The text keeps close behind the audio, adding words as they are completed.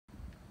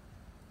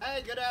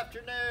Hey, good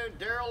afternoon.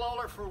 Daryl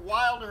Oler for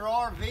Wilder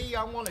RV.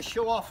 I want to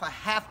show off a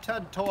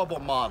half-ton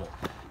towable model.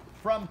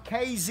 From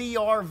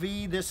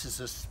KZRV, this is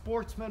a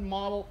Sportsman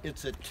model.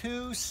 It's a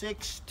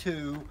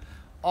 262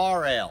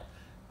 RL.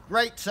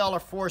 Great seller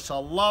force. I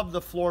love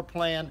the floor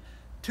plan.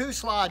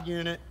 2-slide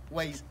unit,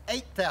 weighs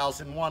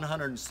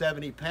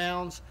 8,170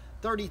 pounds,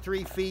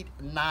 33 feet,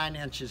 9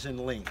 inches in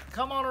length.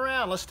 Come on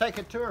around, let's take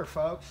a tour,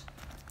 folks.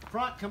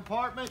 Front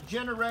compartment,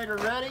 generator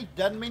ready.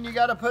 Doesn't mean you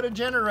gotta put a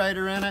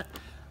generator in it.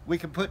 We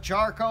can put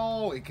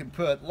charcoal, we can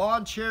put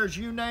lawn chairs,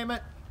 you name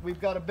it. We've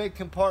got a big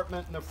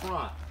compartment in the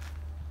front.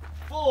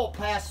 Full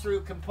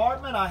pass-through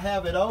compartment, I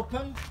have it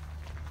open.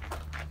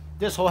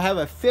 This will have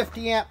a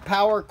 50-amp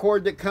power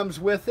cord that comes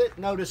with it.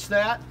 Notice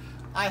that.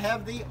 I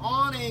have the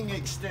awning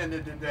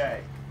extended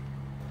today.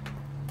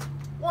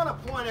 Want to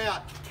point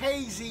out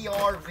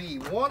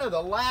KZRV, one of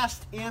the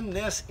last in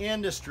this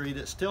industry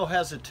that still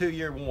has a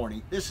 2-year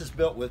warranty. This is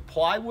built with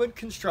plywood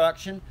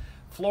construction.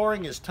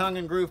 Flooring is tongue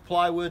and groove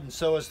plywood, and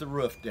so is the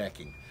roof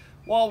decking.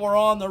 While we're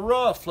on the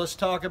roof, let's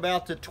talk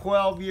about the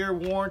 12-year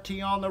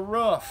warranty on the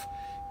roof.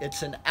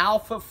 It's an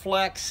Alpha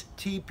Flex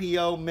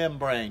TPO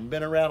membrane.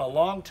 Been around a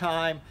long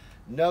time,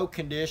 no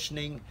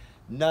conditioning,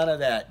 none of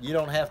that. You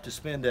don't have to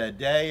spend a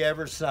day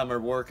every summer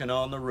working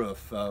on the roof,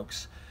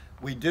 folks.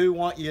 We do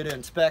want you to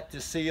inspect the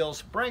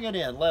seals. Bring it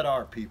in, let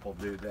our people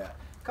do that.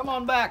 Come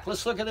on back,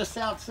 let's look at this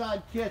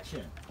outside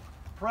kitchen.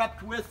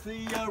 Prepped with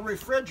the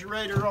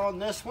refrigerator on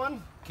this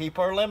one. Keep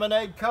our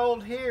lemonade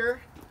cold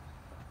here.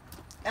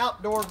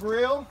 Outdoor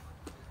grill.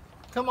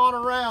 Come on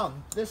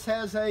around. This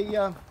has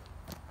a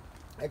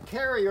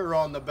carrier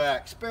on the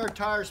back. Spare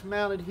tires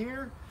mounted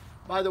here.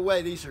 By the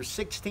way, these are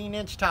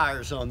 16-inch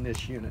tires on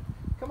this unit.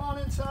 Come on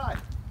inside.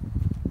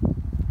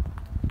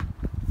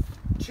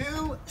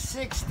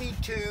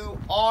 262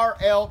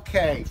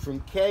 RLK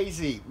from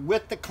KZ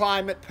with the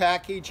climate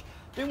package.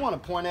 Do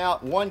want to point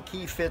out one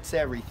key fits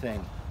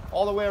everything.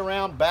 All the way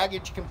around,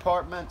 baggage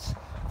compartments,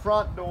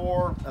 front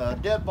door,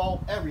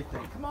 deadbolt,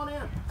 everything. Come on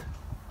in.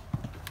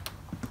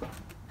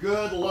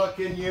 Good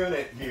looking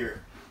unit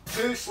here.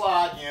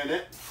 2-slide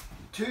unit.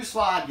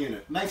 2-slide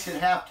unit. Makes it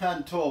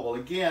half-ton towable.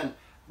 Again,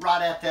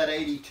 right at that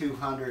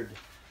 8,200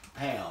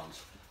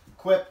 pounds.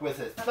 Equipped with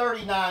a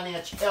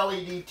 39-inch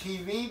LED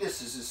TV.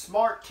 This is a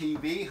smart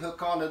TV.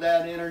 Hook onto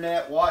that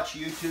internet, watch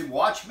YouTube.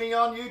 Watch me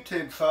on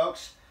YouTube,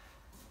 folks.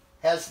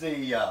 Has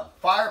the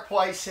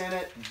fireplace in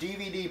it,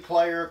 DVD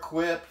player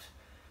equipped.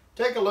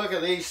 Take a look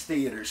at these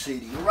theater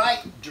seating.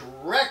 Right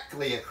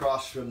directly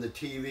across from the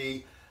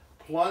TV.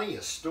 Plenty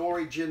of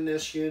storage in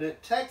this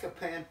unit. Take a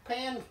pan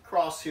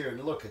across here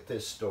and look at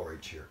this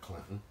storage here,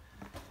 Clinton.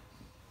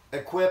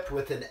 Equipped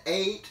with an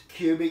 8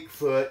 cubic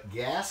foot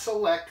gas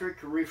electric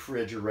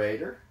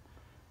refrigerator.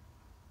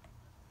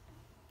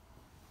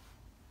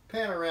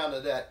 Pan around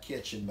to that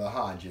kitchen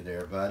behind you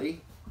there,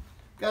 buddy.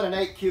 Got an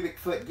 8 cubic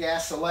foot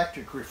gas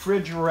electric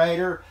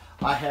refrigerator.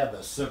 I have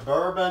a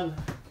Suburban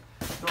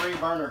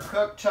 3-burner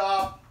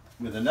cooktop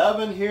with an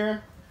oven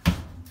here.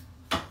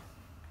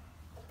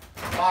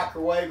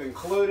 Microwave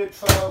included,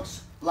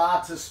 folks.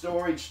 Lots of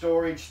storage.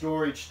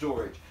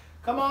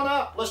 Come on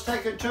up, let's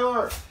take a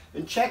tour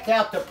and check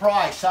out the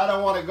price. I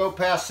don't want to go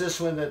past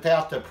this one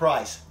without the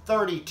price.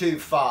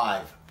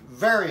 $32,500.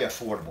 Very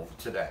affordable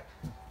today.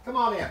 Come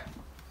on in.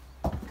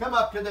 Come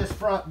up to this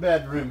front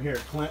bedroom here,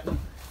 Clinton.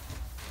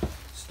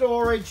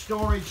 Storage.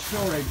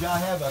 I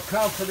have a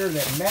comforter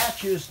that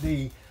matches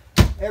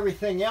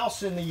everything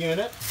else in the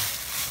unit.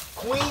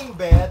 Queen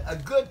bed, a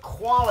good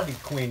quality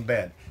queen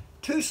bed.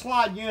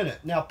 2-slide unit.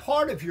 Now,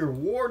 part of your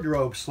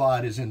wardrobe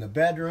slide is in the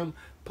bedroom.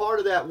 Part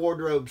of that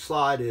wardrobe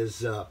slide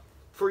is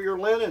for your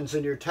linens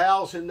and your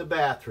towels in the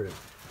bathroom.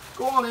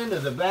 Go on into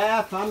the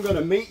bath. I'm going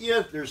to meet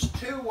you. There's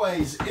 2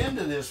 ways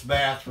into this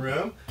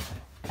bathroom.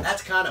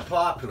 That's kind of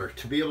popular,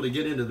 to be able to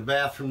get into the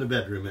bath from the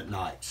bedroom at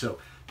night. So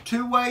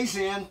 2 ways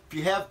in. If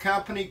you have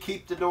company,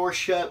 keep the door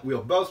shut.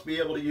 We'll both be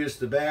able to use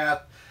the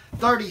bath.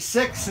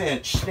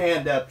 36-inch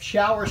stand-up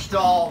shower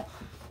stall.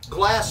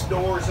 Glass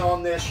doors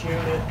on this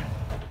unit.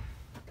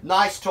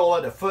 Nice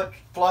toilet, a foot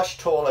flush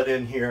toilet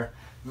in here.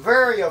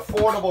 Very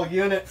affordable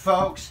unit,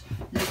 folks.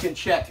 You can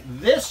check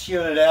this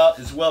unit out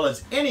as well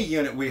as any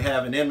unit we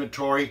have in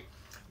inventory.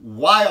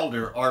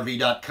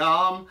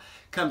 WilderRV.com.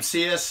 Come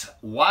see us.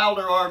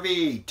 Wilder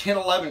RV,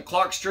 1011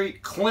 Clark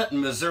Street, Clinton,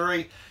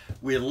 Missouri.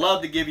 We'd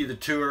love to give you the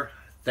tour.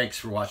 Thanks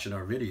for watching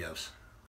our videos.